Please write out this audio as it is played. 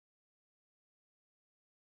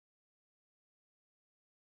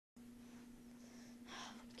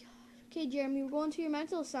Okay, Jeremy, we're going to your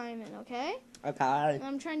mental assignment, okay? Okay.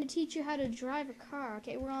 I'm trying to teach you how to drive a car,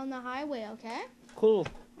 okay? We're on the highway, okay? Cool.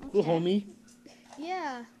 Okay. Cool, homie.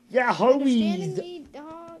 Yeah. Yeah, Understanding homies. me,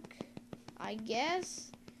 dog? I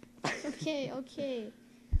guess. Okay.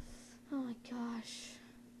 Oh my gosh.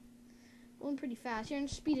 Going pretty fast. You're going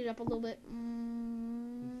to speed it up a little bit.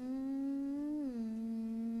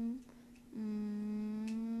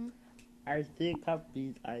 I see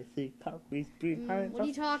copies behind What are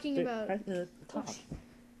you talking about? the top.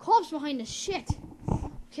 Cops behind us. Shit.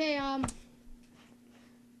 Okay,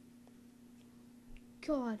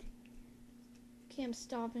 God. Okay, I'm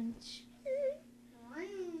stopping. Oh my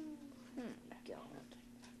God.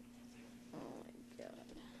 Oh my God.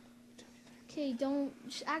 Okay,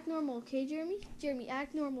 just act normal, okay, Jeremy? Jeremy,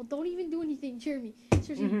 act normal. Don't even do anything, Jeremy.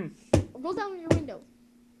 Seriously. Roll down your window.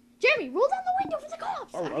 Jeremy, roll down the window for the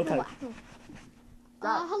cops. Oh, Act okay. normal, act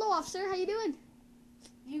normal. Hello, officer. How you doing?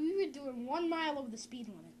 You were doing 1 mile over the speed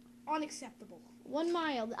limit. Unacceptable. 1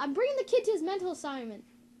 mile. I'm bringing the kid to his mental assignment.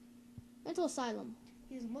 Mental asylum.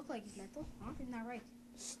 He doesn't look like he's mental. Huh? Isn't that right?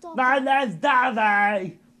 Stop. My name's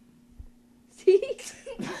Davey. See?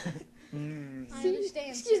 I understand.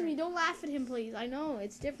 Excuse sir. me. Don't laugh at him, please. I know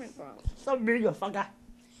it's different for him. Stop being a fucker.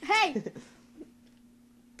 Hey.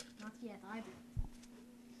 Not yet either.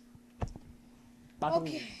 Battle.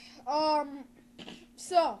 Okay.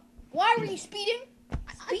 So, why were you speeding?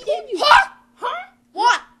 I told you. Huh?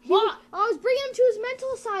 What? What? I was bringing him to his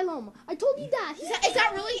mental asylum. I told you that. Is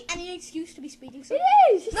that really any excuse to be speeding? Sir?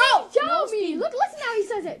 It is. His No, name's no Jeremy. speed. Listen how he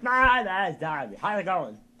says it. My name's Davey. How's it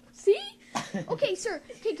going? See? Okay, sir.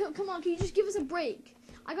 Okay, come on. Can you just give us a break?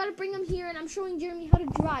 I gotta bring him here, and I'm showing Jeremy how to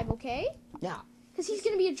drive. Okay? Yeah. Because he's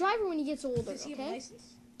gonna be a driver when he gets older. Does he have a Okay? license?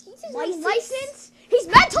 He says License? license? He's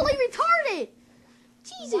mentally retarded.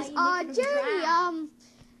 Jesus. Why are you making him drive?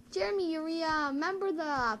 Jeremy, you remember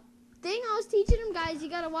the thing I was teaching him, guys? You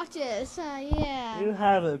gotta watch this. Yeah. You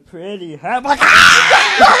have a pretty hair. Go!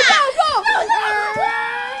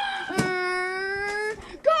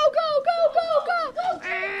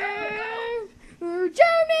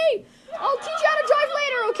 Jeremy! I'll teach you how to drive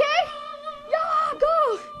later, okay? Yeah,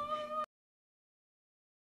 go!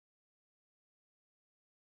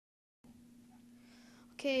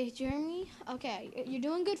 Okay, Jeremy. Okay, you're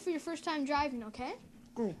doing good for your first time driving, okay?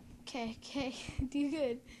 Cool. Okay. Do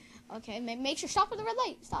good. Okay, make sure stop at the red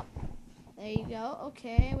light. Stop. There you go.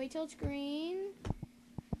 Okay, wait till it's green.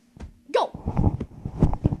 Go!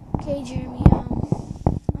 Okay, Jeremy,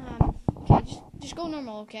 okay, just go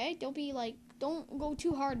normal, okay? Don't go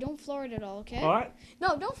too hard. Don't floor it at all, okay? Alright.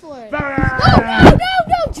 No, don't floor it. No!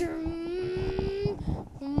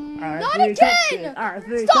 Not again!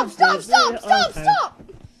 Stop!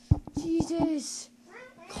 Jesus.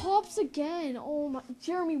 Cops again. Oh my,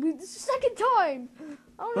 Jeremy, this is the second time.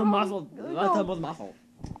 Oh, The no. muscle. No. Last time was muscle.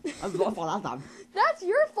 That's my fault last time. That's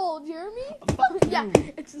your fault, Jeremy. Yeah.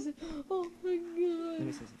 It's oh my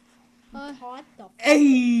God. Taught the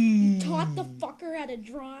Hey! taught the fucker how to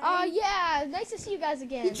drive. Yeah. Nice to see you guys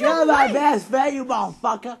again. You're my best friend, you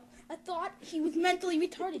motherfucker. I thought he was mentally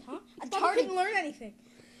retarded, huh? I thought Retarded? he couldn't learn anything.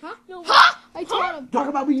 Huh? No, I taught him. Talk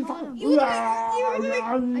about me, you Taught him. fucker.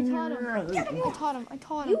 I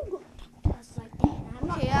taught him. Just like that. I'm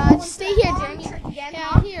not Okay, going just stay for here, that arm Jeremy. trick again, Yeah,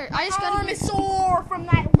 huh? here. I just My got arm is sore from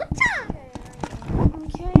that.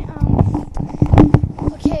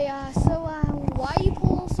 Okay, so why are you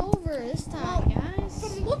pulling us over this time, guys?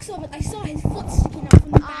 From the looks of it, I saw his foot sticking out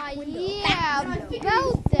from the back window. Yeah, Back window.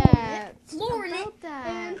 about that. Flooring it. About that.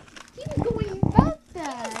 And he was going About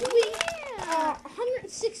that. doing Yeah.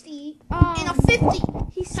 160 and a 50.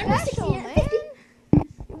 He's 160 special, and a man. 50.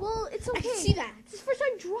 Well, it's okay. I can see that. It's his first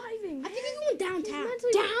time driving. I think he's going downtown.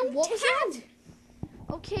 mentally- Downtown? What was that?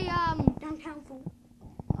 Okay, Downtown fool.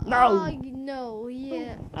 No. no,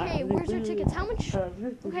 yeah. Okay, where's our tickets? How much?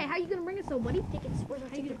 Okay, how you gonna bring us though, buddy? Tickets. Where's our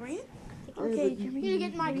How you gonna tickets? bring it? Okay, you need to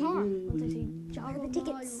get in my car. The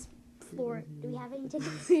tickets. for it. Do we have any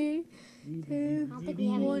tickets? 3, I 2, don't think we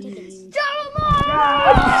have any tickets.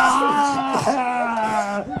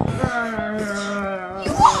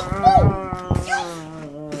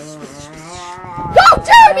 Go,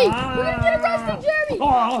 Jeremy! We're gonna get arrested, Jeremy!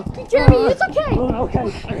 Jeremy, it's okay! Okay.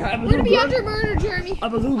 We're gonna be under murder, Jeremy! I I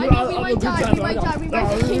know we might die, we might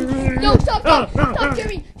die. No, stop,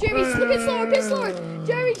 Jeremy! Jeremy, pit slower!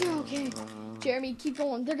 Jeremy, okay. Jeremy, keep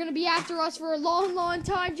going. They're gonna be after us for a long, long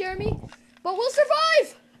time, Jeremy. But we'll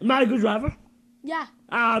survive! Am I a good driver? Yeah.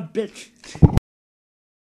 Ah, bitch.